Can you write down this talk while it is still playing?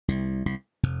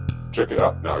Check it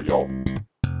out now, y'all.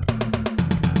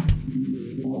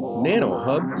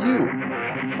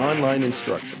 nanoHUB-U, online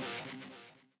instruction.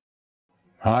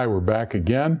 Hi, we're back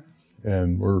again,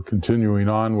 and we're continuing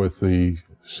on with the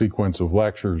sequence of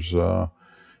lectures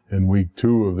in week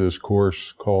 2 of this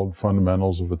course called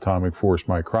Fundamentals of Atomic Force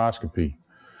Microscopy.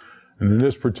 And in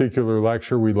this particular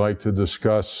lecture, we'd like to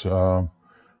discuss a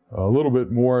little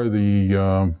bit more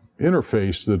the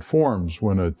interface that forms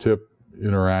when a tip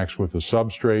interacts with a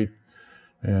substrate.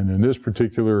 And in this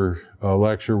particular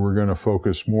lecture, we're going to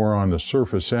focus more on the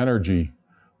surface energy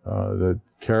that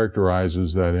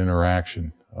characterizes that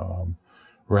interaction,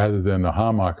 rather than the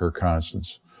Hamacher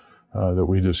constants that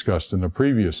we discussed in the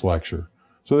previous lecture.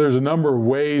 So there's a number of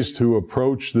ways to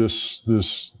approach this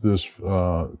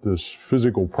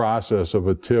physical process of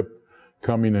a tip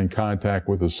coming in contact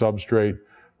with a substrate.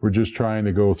 We're just trying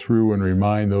to go through and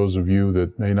remind those of you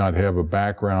that may not have a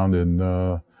background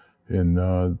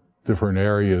in different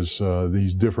areas,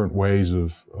 these different ways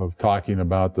of talking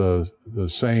about the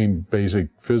same basic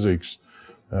physics,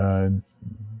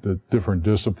 the different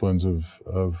disciplines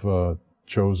have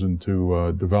chosen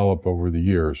to develop over the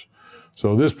years.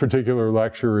 So this particular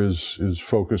lecture is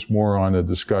focused more on a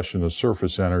discussion of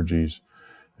surface energies,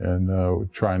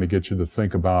 and trying to get you to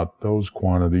think about those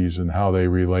quantities and how they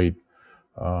relate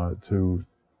to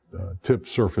tip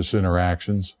surface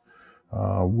interactions.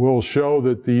 We'll show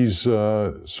that these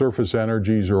surface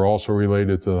energies are also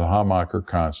related to the Hamacher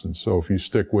constant. So if you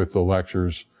stick with the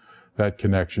lectures, that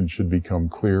connection should become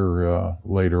clear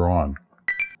later on.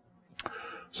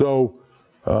 So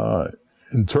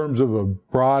in terms of a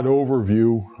broad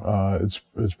overview,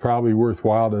 it's probably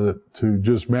worthwhile to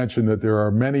just mention that there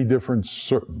are many different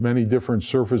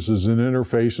surfaces and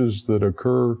interfaces that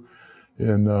occur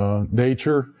in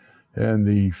nature. And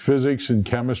the physics and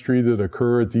chemistry that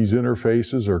occur at these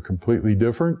interfaces are completely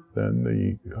different than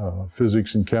the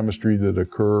physics and chemistry that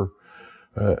occur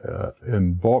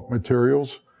in bulk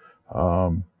materials.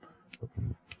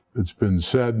 It's been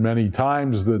said many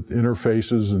times that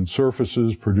interfaces and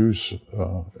surfaces produce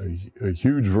a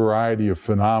huge variety of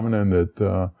phenomena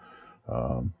that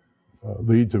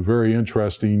lead to very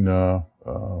interesting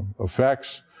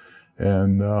effects.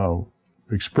 And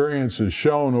experience has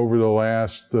shown over the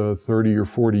last 30 or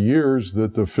 40 years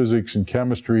that the physics and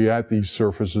chemistry at these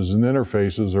surfaces and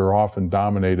interfaces are often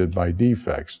dominated by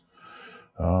defects.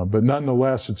 But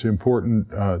nonetheless, it's important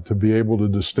to be able to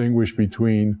distinguish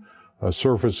between a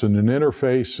surface and an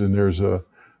interface, and there's a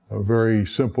very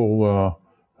simple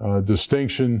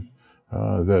distinction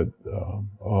that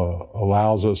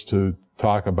allows us to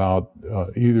talk about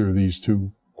either of these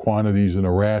two quantities in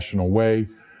a rational way.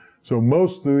 So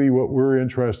mostly what we're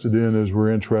interested in is we're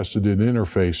interested in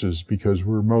interfaces, because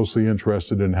we're mostly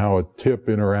interested in how a tip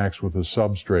interacts with a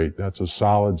substrate. That's a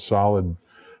solid-solid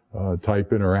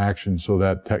type interaction, so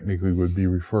that technically would be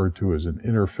referred to as an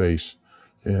interface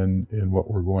in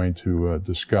what we're going to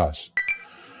discuss.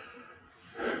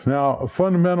 Now, a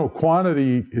fundamental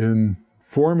quantity in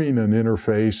forming an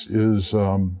interface is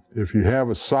if you have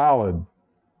a solid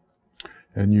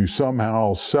and you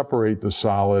somehow separate the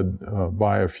solid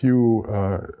by a few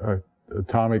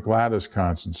atomic lattice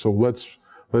constants. So let's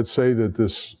say that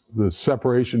the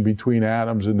separation between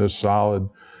atoms in this solid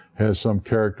has some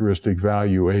characteristic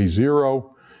value A0,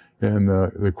 and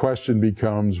the question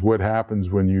becomes what happens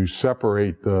when you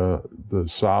separate the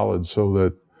solid so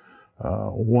that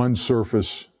one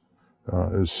surface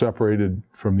is separated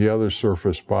from the other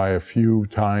surface by a few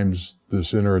times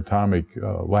this interatomic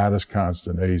lattice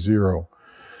constant A0.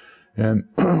 And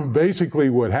basically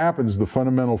what happens, the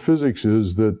fundamental physics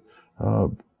is that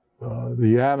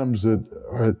the atoms that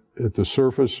are at the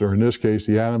surface, or in this case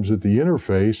the atoms at the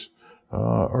interface,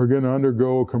 are going to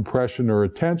undergo compression or a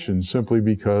tension simply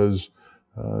because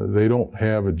they don't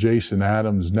have adjacent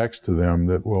atoms next to them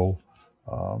that will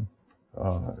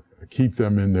keep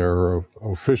them in their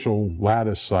official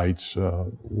lattice sites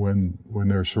when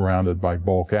they're surrounded by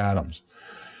bulk atoms.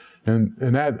 And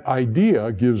that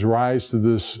idea gives rise to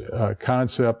this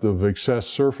concept of excess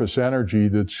surface energy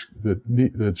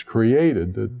that's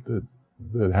created,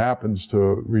 that happens to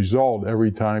result every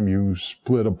time you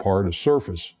split apart a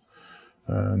surface.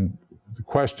 And the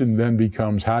question then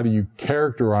becomes, how do you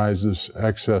characterize this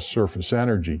excess surface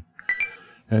energy?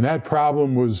 And that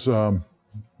problem was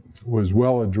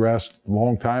well addressed a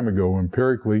long time ago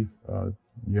empirically.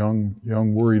 Young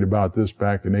worried about this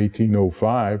back in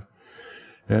 1805.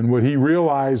 And what he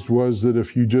realized was that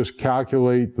if you just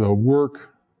calculate the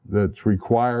work that's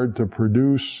required to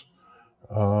produce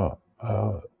an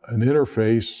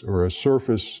interface or a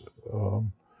surface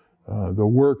the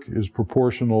work is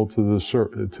proportional to the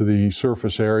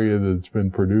surface area that's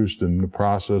been produced in the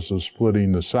process of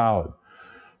splitting the solid.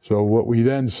 So what we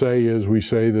then say is we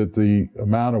say that the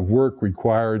amount of work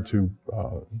required to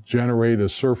generate a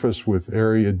surface with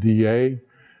area dA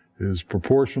is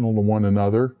proportional to one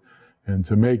another. And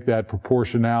to make that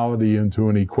proportionality into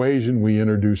an equation, we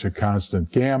introduce a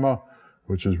constant gamma,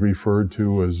 which is referred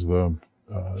to as the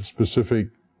specific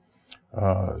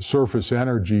surface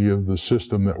energy of the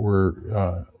system that we're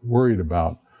worried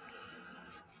about.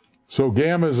 So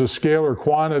gamma is a scalar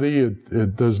quantity.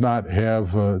 It does not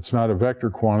have, it's not a vector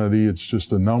quantity, it's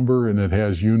just a number, and it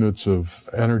has units of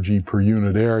energy per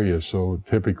unit area. So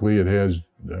typically it has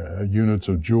units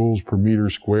of joules per meter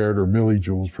squared or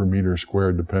millijoules per meter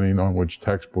squared, depending on which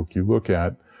textbook you look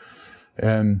at.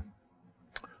 And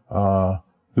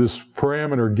this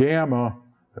parameter gamma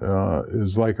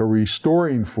is like a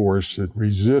restoring force that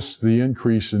resists the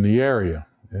increase in the area.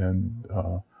 And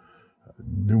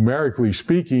numerically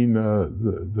speaking,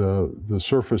 the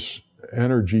surface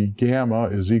energy gamma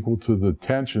is equal to the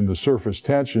tension, the surface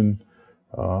tension,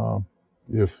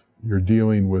 if you're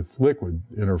dealing with liquid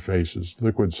interfaces,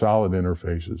 liquid-solid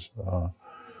interfaces.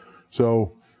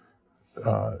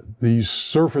 These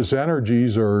surface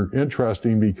energies are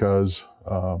interesting because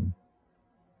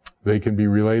they can be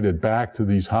related back to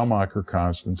these Hamacher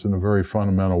constants in a very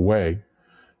fundamental way.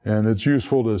 And it's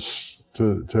useful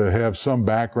to have some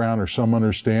background or some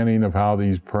understanding of how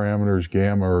these parameters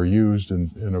gamma are used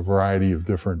in a variety of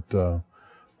different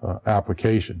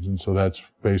applications. And so that's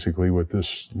basically what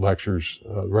this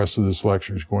the rest of this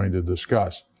lecture is going to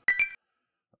discuss.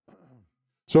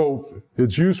 So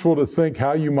it's useful to think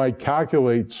how you might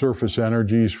calculate surface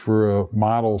energies for a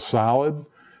model solid.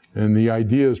 And the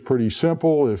idea is pretty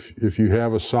simple. If you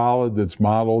have a solid that's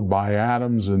modeled by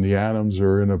atoms, and the atoms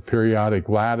are in a periodic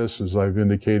lattice, as I've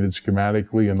indicated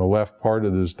schematically in the left part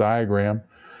of this diagram,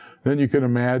 then you can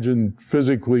imagine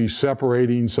physically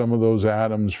separating some of those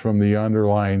atoms from the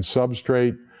underlying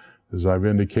substrate, as I've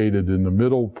indicated in the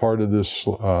middle part of this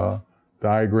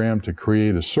diagram, to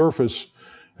create a surface.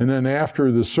 And then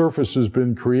after the surface has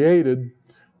been created,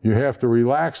 you have to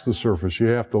relax the surface. You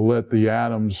have to let the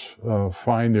atoms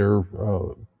find their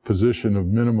position of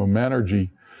minimum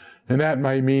energy. And that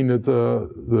might mean that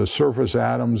the surface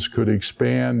atoms could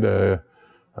expand,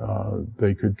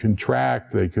 they could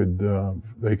contract, they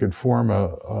could form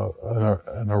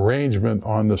an arrangement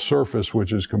on the surface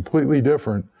which is completely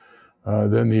different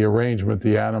than the arrangement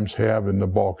the atoms have in the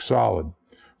bulk solid.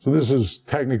 So this is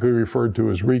technically referred to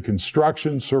as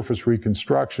reconstruction, surface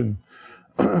reconstruction.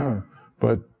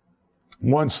 But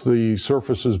once the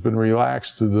surface has been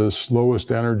relaxed to the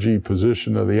lowest energy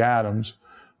position of the atoms,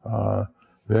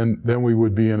 then we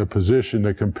would be in a position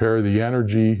to compare the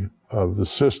energy of the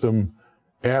system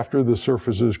after the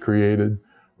surface is created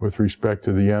with respect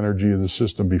to the energy of the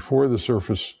system before the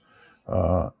surface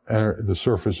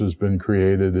has been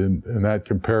created, and that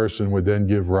comparison would then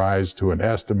give rise to an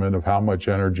estimate of how much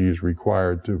energy is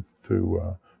required to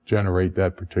generate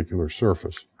that particular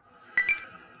surface.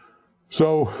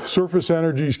 So surface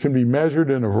energies can be measured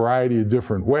in a variety of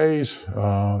different ways.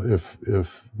 If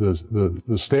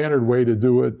the standard way to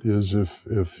do it is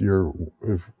if your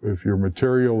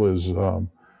material is a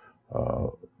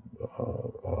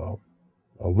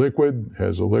liquid,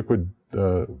 has a liquid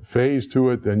phase to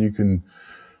it, then you can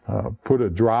put a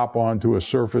drop onto a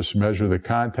surface, measure the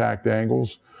contact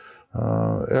angles.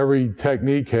 Every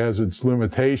technique has its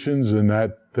limitations, and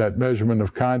that measurement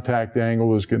of contact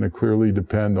angle is going to clearly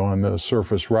depend on the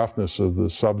surface roughness of the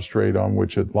substrate on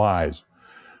which it lies.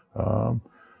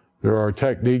 There are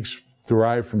techniques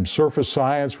derived from surface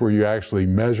science where you actually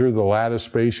measure the lattice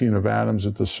spacing of atoms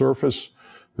at the surface.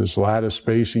 This lattice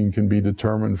spacing can be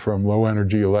determined from low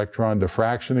energy electron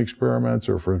diffraction experiments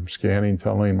or from scanning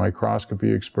tunneling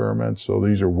microscopy experiments. So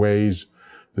these are ways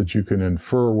that you can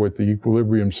infer what the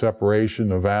equilibrium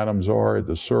separation of atoms are at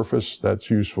the surface. That's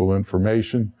useful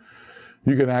information.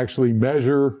 You can actually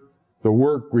measure the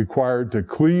work required to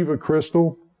cleave a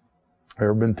crystal. There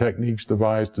have been techniques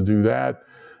devised to do that.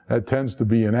 That tends to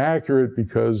be inaccurate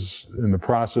because in the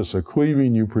process of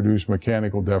cleaving, you produce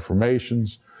mechanical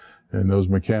deformations, and those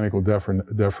mechanical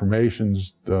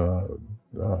deformations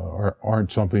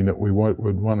aren't something that we would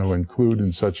want to include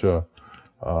in such a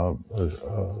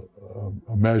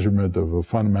measurement of a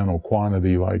fundamental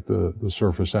quantity like the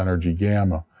surface energy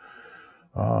gamma.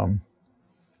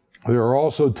 There are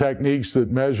also techniques that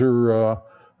measure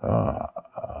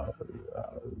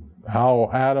how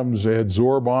atoms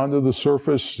adsorb onto the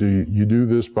surface. You do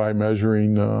this by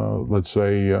measuring, let's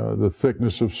say, the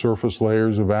thickness of surface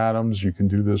layers of atoms. You can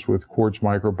do this with quartz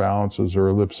microbalances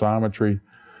or ellipsometry.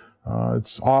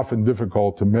 it's often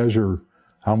difficult to measure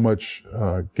how much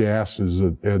gas is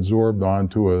adsorbed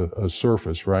onto a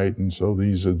surface, right? And so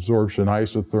these absorption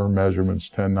isotherm measurements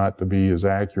tend not to be as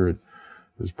accurate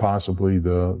as possibly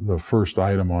the first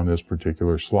item on this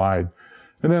particular slide.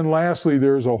 And then lastly,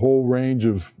 there's a whole range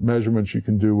of measurements you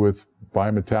can do with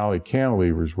bimetallic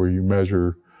cantilevers, where you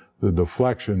measure the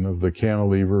deflection of the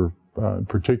cantilever, in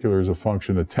particular as a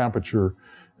function of temperature,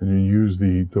 and you use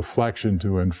the deflection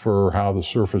to infer how the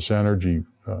surface energy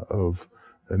of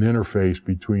an interface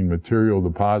between material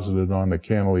deposited on the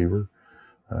cantilever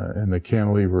and the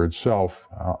cantilever itself,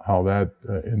 how that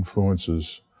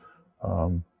influences,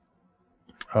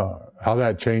 how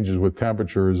that changes with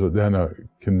temperatures,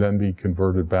 can then be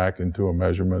converted back into a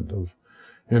measurement of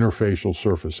interfacial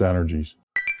surface energies.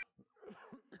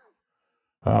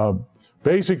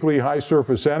 Basically, high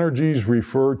surface energies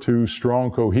refer to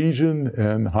strong cohesion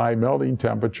and high melting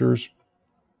temperatures.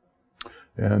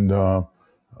 And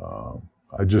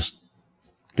I just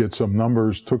took some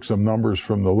numbers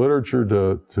from the literature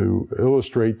to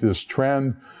illustrate this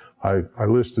trend. I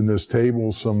list in this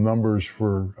table some numbers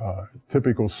for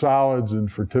typical solids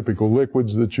and for typical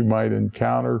liquids that you might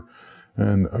encounter.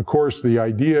 And of course, the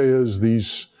idea is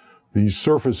these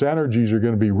surface energies are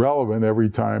going to be relevant every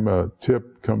time a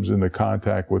tip comes into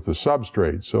contact with a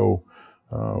substrate. So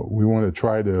we want to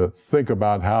try to think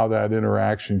about how that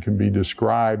interaction can be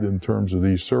described in terms of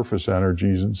these surface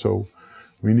energies. And so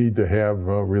we need to have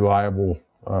a reliable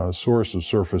source of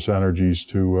surface energies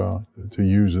to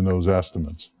use in those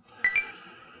estimates.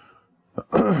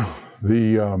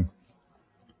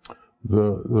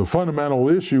 The fundamental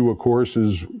issue, of course,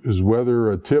 is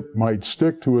whether a tip might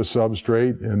stick to a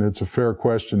substrate, and it's a fair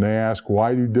question to ask,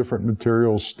 why do different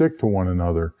materials stick to one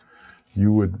another?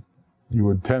 You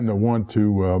would tend to want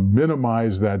to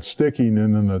minimize that sticking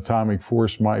in an atomic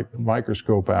force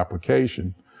microscope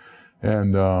application.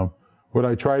 And what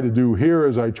I try to do here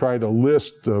is I try to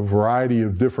list a variety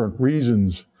of different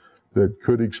reasons that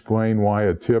could explain why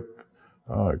a tip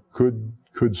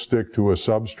could stick to a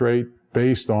substrate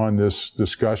based on this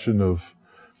discussion of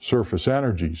surface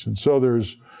energies. And so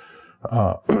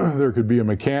there could be a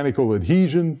mechanical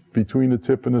adhesion between a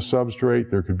tip and a substrate.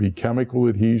 There could be chemical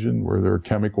adhesion, where there are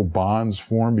chemical bonds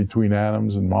formed between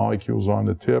atoms and molecules on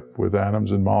the tip with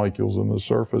atoms and molecules on the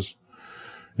surface.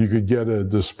 You could get a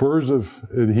dispersive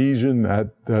adhesion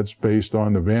that's based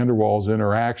on the van der Waals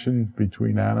interaction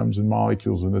between atoms and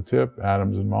molecules in the tip,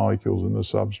 atoms and molecules in the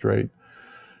substrate.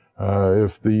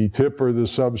 If the tip or the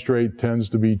substrate tends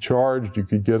to be charged, you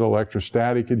could get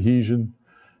electrostatic adhesion.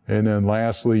 And then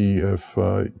lastly, if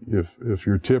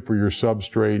your tip or your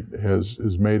substrate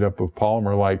is made up of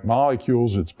polymer-like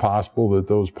molecules, it's possible that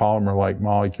those polymer-like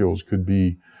molecules could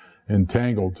be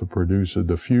entangled to produce a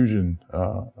diffusion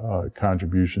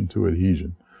contribution to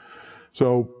adhesion.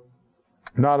 So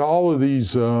not all of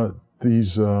these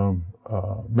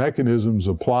mechanisms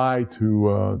apply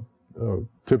to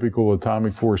typical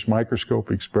atomic force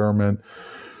microscope experiment.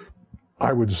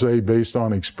 I would say, based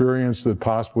on experience, that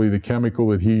possibly the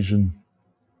chemical adhesion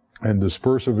and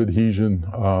dispersive adhesion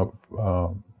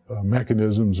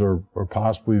mechanisms are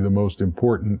possibly the most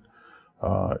important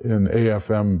in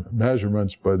AFM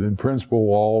measurements, but in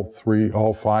principle,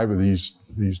 all five of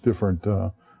these different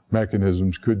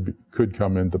mechanisms could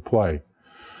come into play.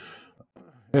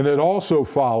 And it also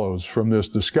follows from this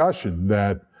discussion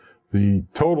that the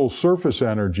total surface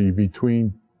energy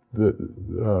between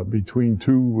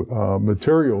two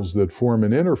materials that form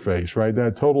an interface, right?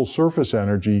 That total surface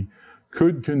energy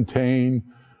could contain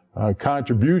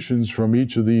contributions from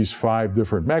each of these five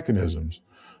different mechanisms.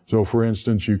 So, for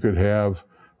instance, you could have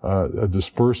a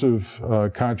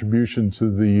dispersive contribution to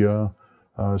the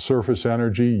surface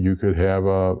energy. You could have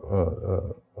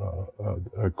a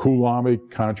coulombic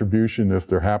contribution if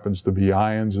there happens to be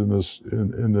ions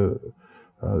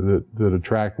that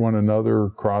attract one another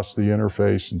across the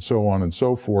interface, and so on and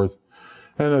so forth.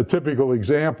 And a typical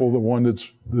example, the one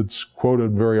that's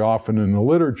quoted very often in the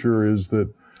literature, is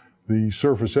that the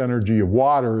surface energy of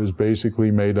water is basically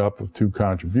made up of two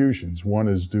contributions. One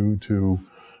is due to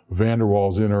van der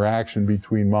Waals interaction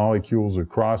between molecules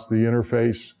across the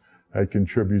interface. That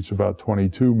contributes about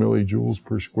 22 millijoules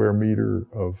per square meter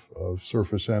of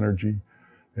surface energy.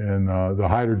 And the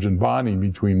hydrogen bonding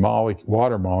between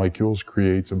water molecules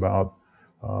creates about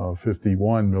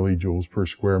 51 millijoules per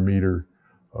square meter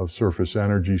of surface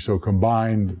energy. So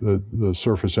combined, the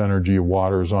surface energy of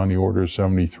water is on the order of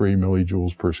 73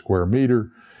 millijoules per square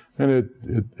meter, and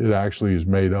it actually is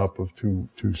made up of two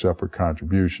separate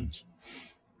contributions.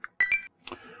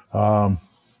 The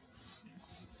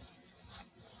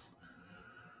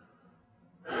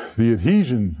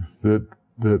adhesion that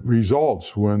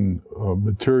results when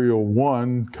material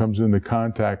 1 comes into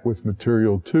contact with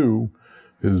material 2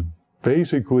 is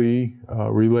basically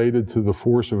related to the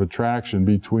force of attraction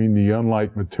between the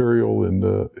unlike material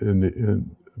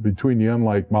and between the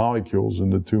unlike molecules in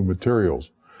the two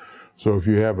materials. So if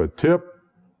you have a tip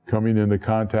coming into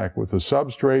contact with a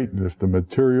substrate, and if the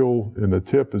material in the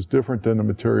tip is different than the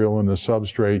material in the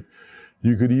substrate,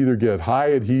 you could either get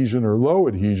high adhesion or low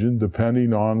adhesion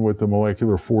depending on what the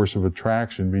molecular force of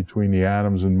attraction between the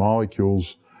atoms and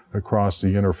molecules across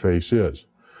the interface is.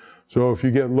 So if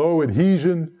you get low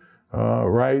adhesion,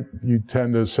 right, you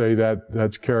tend to say that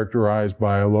that's characterized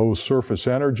by a low surface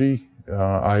energy.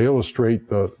 I illustrate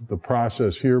the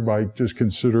process here by just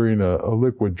considering a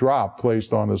liquid drop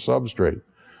placed on a substrate,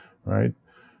 right?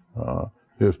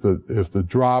 If the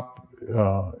drop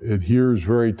adheres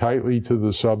very tightly to the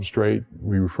substrate,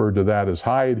 we refer to that as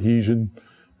high adhesion.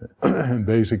 And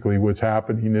basically what's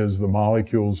happening is the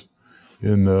molecules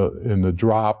in the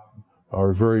drop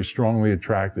are very strongly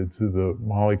attracted to the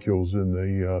molecules in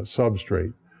the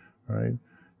substrate, right?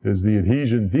 As the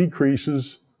adhesion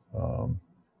decreases,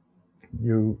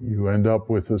 you end up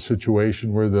with a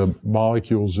situation where the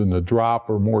molecules in the drop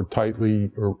are more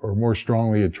tightly or more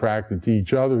strongly attracted to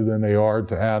each other than they are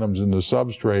to atoms in the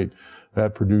substrate.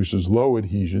 That produces low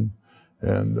adhesion,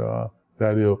 and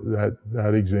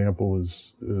that example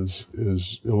is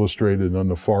illustrated on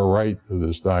the far right of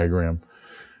this diagram.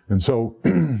 And so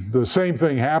the same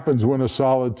thing happens when a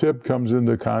solid tip comes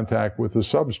into contact with a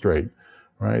substrate.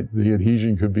 Right? The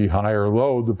adhesion could be high or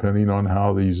low depending on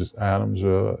how these atoms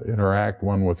interact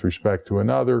one with respect to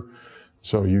another.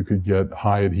 So you could get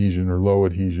high adhesion or low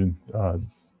adhesion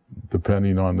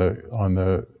depending on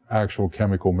the actual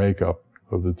chemical makeup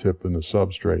of the tip and the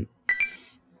substrate.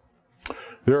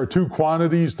 There are two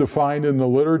quantities defined in the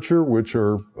literature which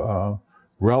are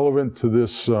relevant to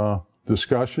this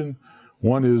discussion.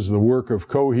 One is the work of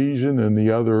cohesion and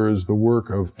the other is the work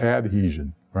of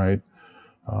adhesion, right?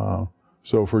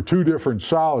 So for two different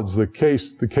solids, the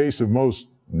case of most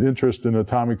interest in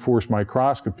atomic force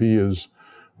microscopy is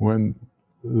when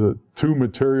the two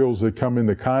materials that come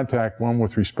into contact, one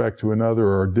with respect to another,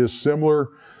 are dissimilar,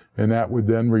 and that would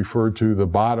then refer to the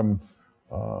bottom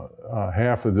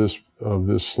half of this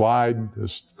slide.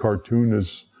 This cartoon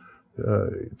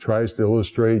tries to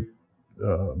illustrate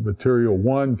material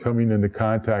 1 coming into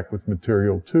contact with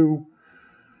material 2.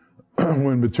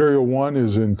 When material 1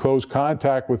 is in close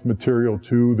contact with material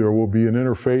 2, there will be an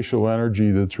interfacial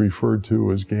energy that's referred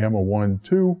to as gamma 1,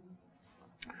 2.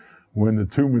 When the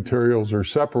two materials are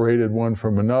separated one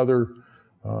from another,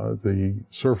 the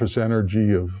surface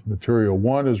energy of material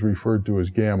 1 is referred to as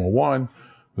gamma 1.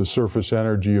 The surface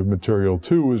energy of material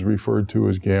 2 is referred to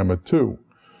as gamma 2.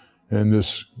 And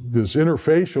this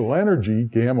interfacial energy,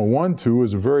 gamma 1, 2,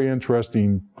 is a very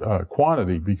interesting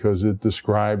quantity because it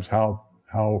describes how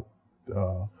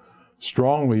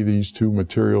strongly these two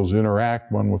materials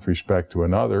interact one with respect to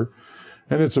another.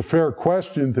 And it's a fair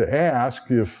question to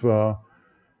ask if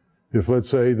let's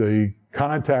say the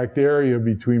contact area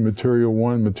between material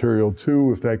 1 and material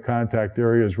 2, if that contact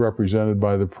area is represented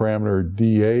by the parameter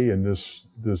dA in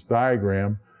this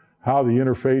diagram, how the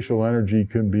interfacial energy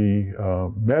can be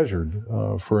measured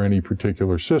for any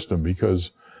particular system,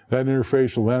 because that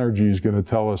interfacial energy is going to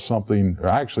tell us something.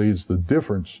 Actually, it's the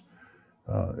difference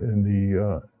in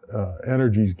the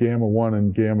energies gamma 1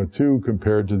 and gamma 2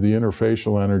 compared to the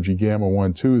interfacial energy gamma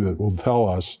 1, 2 that will tell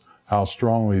us how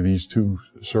strongly these two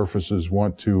surfaces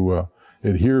want to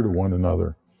adhere to one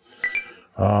another.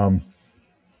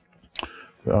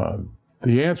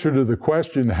 The answer to the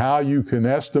question how you can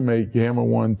estimate gamma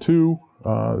 1, 2,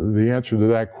 the answer to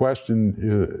that question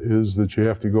is that you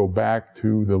have to go back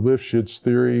to the Lifshitz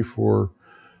theory for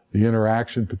the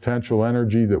interaction potential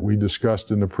energy that we discussed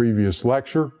in the previous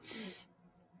lecture.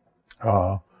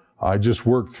 I just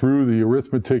worked through the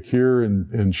arithmetic here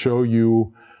and show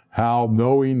you how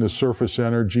knowing the surface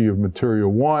energy of material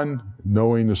 1,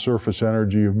 knowing the surface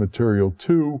energy of material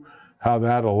 2, how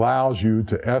that allows you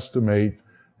to estimate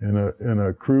in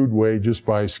a crude way just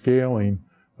by scaling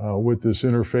what this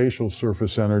interfacial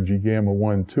surface energy gamma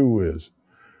 1, 2 is.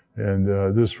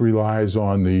 And this relies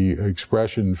on the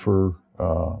expression for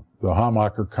the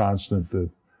Hammacher constant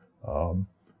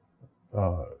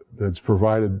that's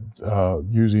provided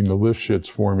using the Lifshitz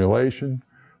formulation.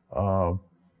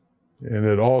 And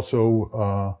it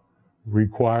also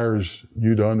requires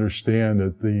you to understand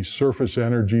that the surface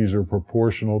energies are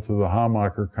proportional to the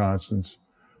Hammacher constants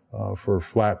for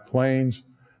flat planes.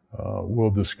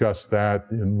 We'll discuss that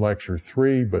in lecture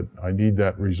 3, but I need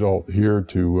that result here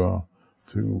to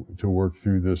work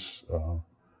through this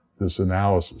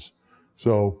analysis.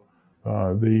 So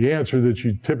The answer that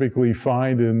you typically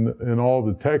find in all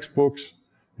the textbooks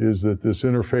is that this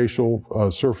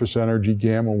interfacial surface energy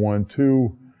gamma 1,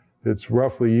 2, it's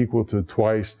roughly equal to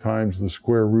twice times the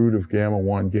square root of gamma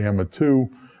 1, gamma 2.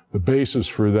 The basis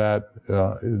for that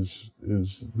is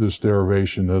this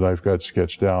derivation that I've got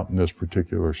sketched out in this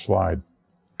particular slide.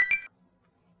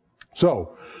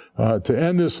 So, to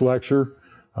end this lecture,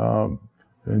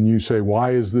 and you say,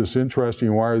 why is this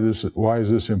interesting? Why is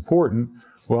this important?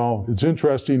 Well, it's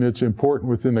interesting, it's important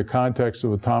within the context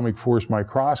of atomic force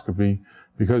microscopy,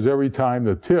 because every time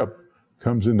the tip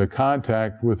comes into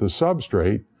contact with a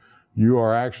substrate, you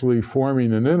are actually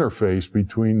forming an interface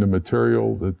between the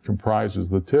material that comprises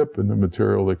the tip and the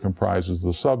material that comprises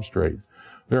the substrate.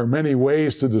 There are many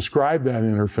ways to describe that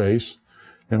interface,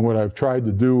 and what I've tried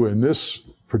to do in this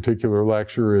particular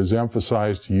lecture is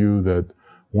emphasize to you that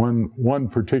one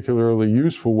particularly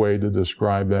useful way to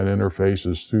describe that interface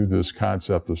is through this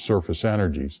concept of surface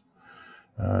energies.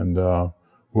 And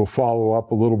we'll follow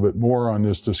up a little bit more on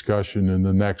this discussion in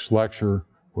the next lecture,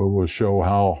 where we'll show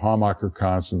how Hamacher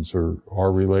constants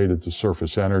are related to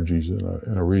surface energies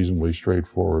in a reasonably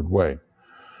straightforward way.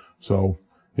 So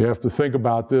you have to think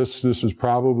about this. This is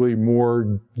probably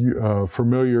more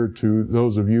familiar to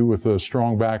those of you with a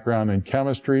strong background in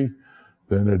chemistry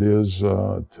than it is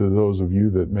to those of you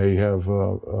that may have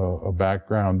a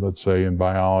background, let's say, in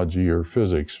biology or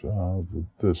physics.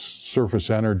 This surface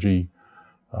energy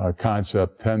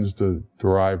concept tends to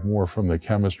derive more from the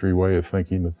chemistry way of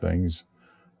thinking of things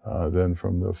than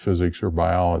from the physics or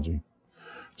biology.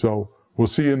 So we'll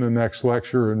see you in the next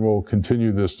lecture, and we'll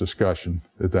continue this discussion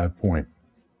at that point.